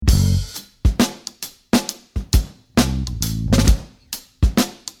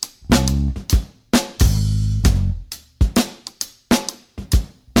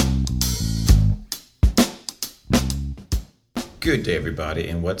Good day, everybody,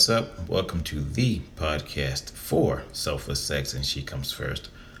 and what's up? Welcome to the podcast for Selfless Sex and She Comes First.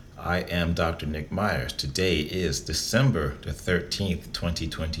 I am Dr. Nick Myers. Today is December the 13th,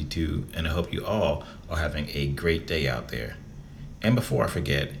 2022, and I hope you all are having a great day out there. And before I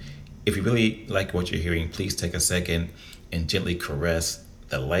forget, if you really like what you're hearing, please take a second and gently caress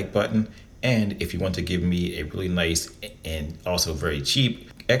the like button. And if you want to give me a really nice and also very cheap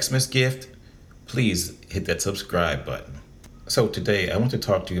Xmas gift, please hit that subscribe button. So today I want to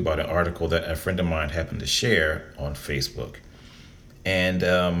talk to you about an article that a friend of mine happened to share on Facebook. And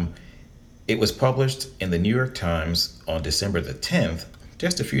it was published in the New York Times on December the 10th,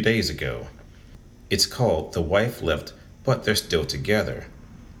 just a few days ago. It's called "The Wife Left, But They're Still Together."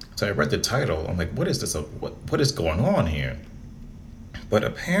 So I read the title. I'm like, what is this? What is going on here? But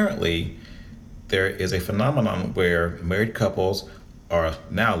apparently there is a phenomenon where married couples are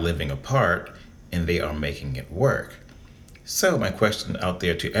now living apart and they are making it work. So my question out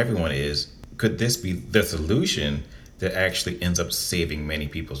there to everyone is, could this be the solution that actually ends up saving many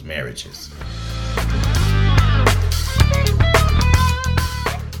people's marriages?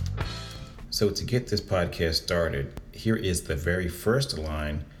 So to get this podcast started, here is the very first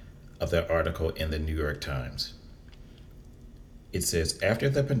line of that article in the New York Times. It says, after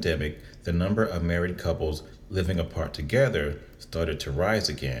the pandemic, the number of married couples living apart together started to rise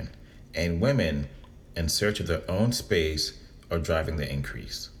again, and women in search of their own space are driving the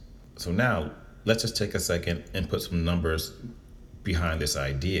increase. So now let's just take a second and put some numbers behind this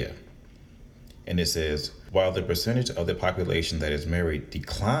idea. And it says, while the percentage of the population that is married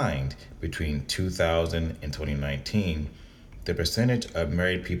declined between 2000 and 2019, the percentage of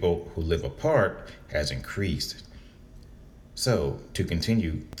married people who live apart has increased. So to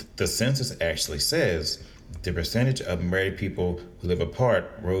continue, the census actually says the percentage of married people who live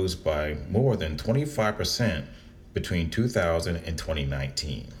apart rose by more than 25% between 2000 and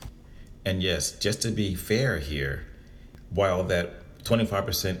 2019. And yes, just to be fair here, while that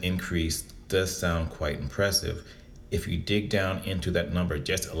 25% increase does sound quite impressive, if you dig down into that number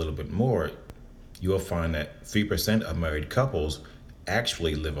just a little bit more, you will find that 3% of married couples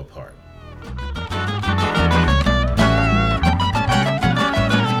actually live apart.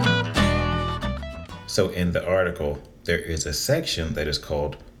 So in the article, there is a section that is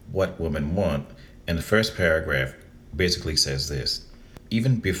called "What Women Want," and the first paragraph basically says this: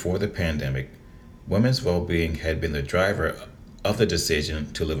 even before the pandemic, women's well-being had been the driver of the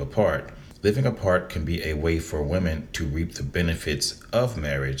decision to live apart. Living apart can be a way for women to reap the benefits of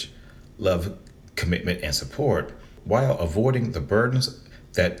marriage, love, commitment, and support, while avoiding the burdens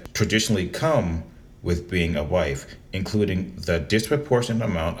that traditionally come with being a wife, including the disproportionate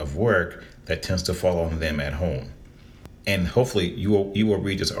amount of work that tends to fall on them at home. And hopefully you will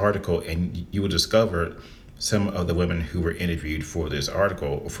read this article and you will discover some of the women who were interviewed for this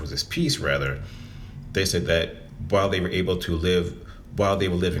article, or for this piece rather. They said that while they were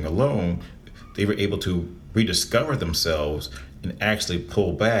living alone, they were able to rediscover themselves and actually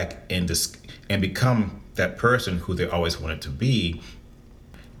pull back and become that person who they always wanted to be,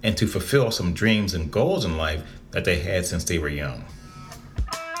 and to fulfill some dreams and goals in life that they had since they were young.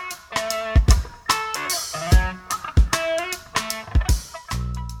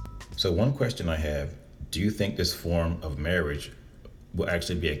 So one question I have, do you think this form of marriage will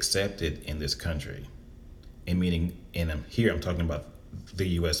actually be accepted in this country? And meaning, here I'm talking about the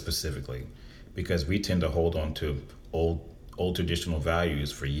U.S. specifically, because we tend to hold on to old traditional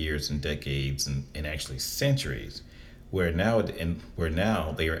values for years and decades and actually centuries, where now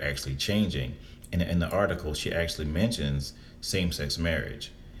they are actually changing. And in the article, she actually mentions same-sex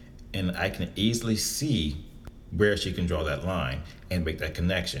marriage. And I can easily see where she can draw that line and make that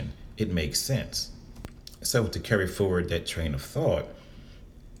connection. It makes sense. So to carry forward that train of thought,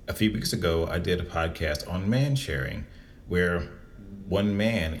 a few weeks ago, I did a podcast on man sharing, where one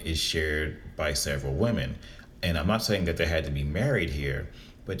man is shared by several women. And I'm not saying that they had to be married here,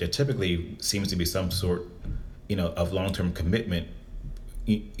 but there typically seems to be some sort, of long-term commitment,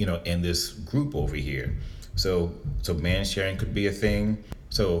 in this group over here. So man sharing could be a thing.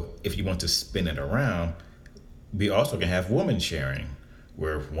 So if you want to spin it around, we also can have woman sharing,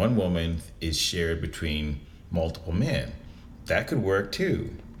 where one woman is shared between multiple men. That could work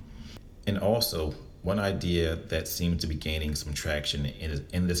too. And also, one idea that seems to be gaining some traction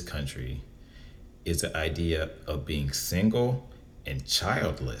in this country is the idea of being single and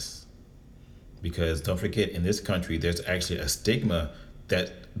childless. Because don't forget, in this country, there's actually a stigma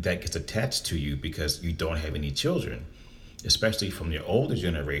that gets attached to you because you don't have any children, especially from your older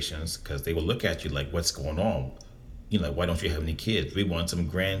generations, because they will look at you like, what's going on? Why don't you have any kids? We want some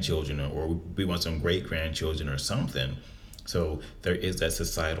grandchildren, or we want some great grandchildren or something. So there is that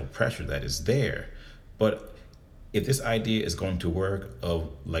societal pressure that is there. But if this idea is going to work of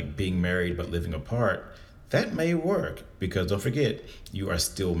like being married but living apart, that may work because don't forget, you are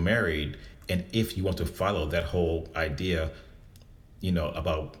still married. And if you want to follow that whole idea,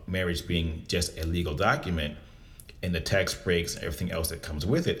 about marriage being just a legal document and the tax breaks and everything else that comes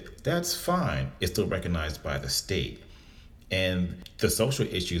with it, that's fine. It's still recognized by the state. And the social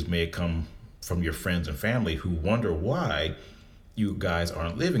issues may come from your friends and family who wonder why you guys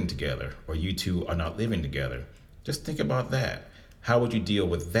aren't living together or you two are not living together. Just think about that. How would you deal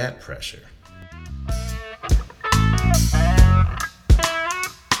with that pressure?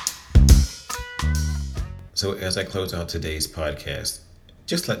 So, as I close out today's podcast,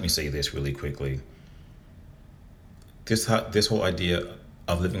 just let me say this really quickly. This whole idea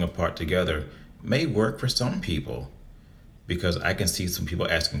of living apart together may work for some people because I can see some people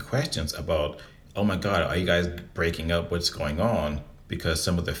asking questions about, oh my God, are you guys breaking up? What's going on? Because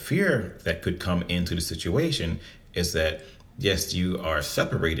some of the fear that could come into the situation is that, yes, you are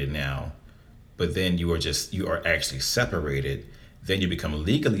separated now, but then you are actually separated. Then you become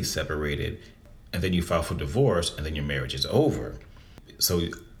legally separated, and then you file for divorce, and then your marriage is over. So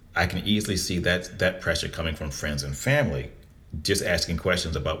I can easily see that pressure coming from friends and family, just asking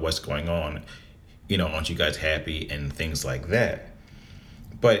questions about what's going on. Aren't you guys happy and things like that?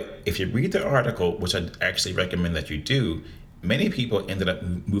 But if you read the article, which I actually recommend that you do, many people ended up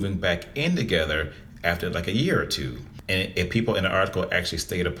moving back in together after like a year or two. And if people in the article actually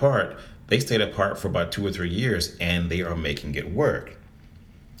stayed apart, they stayed apart for about 2 or 3 years and they are making it work.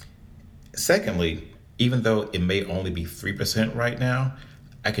 Secondly, even though it may only be 3% right now,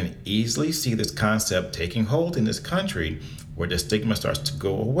 I can easily see this concept taking hold in this country where the stigma starts to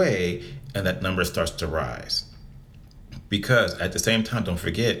go away and that number starts to rise. Because at the same time, don't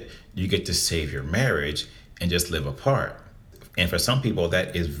forget, you get to save your marriage and just live apart. And for some people,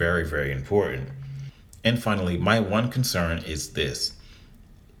 that is very, very important. And finally, my one concern is this.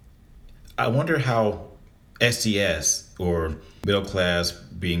 I wonder how SES, or middle class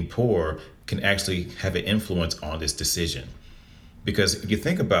being poor, can actually have an influence on this decision. Because if you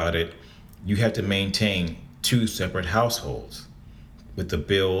think about it, you have to maintain 2 separate households with the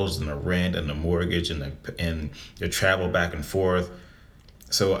bills and the rent and the mortgage and the travel back and forth.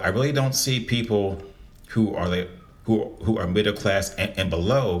 So I really don't see people who are middle class and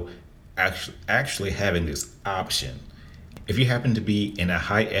below actually having this option. If you happen to be in a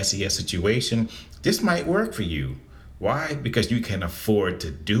high SES situation, this might work for you. Why? Because you can afford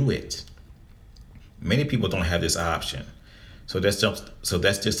to do it. Many people don't have this option. So that's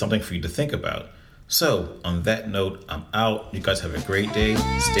just something for you to think about. So on that note, I'm out. You guys have a great day.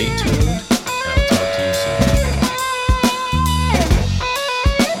 Stay tuned.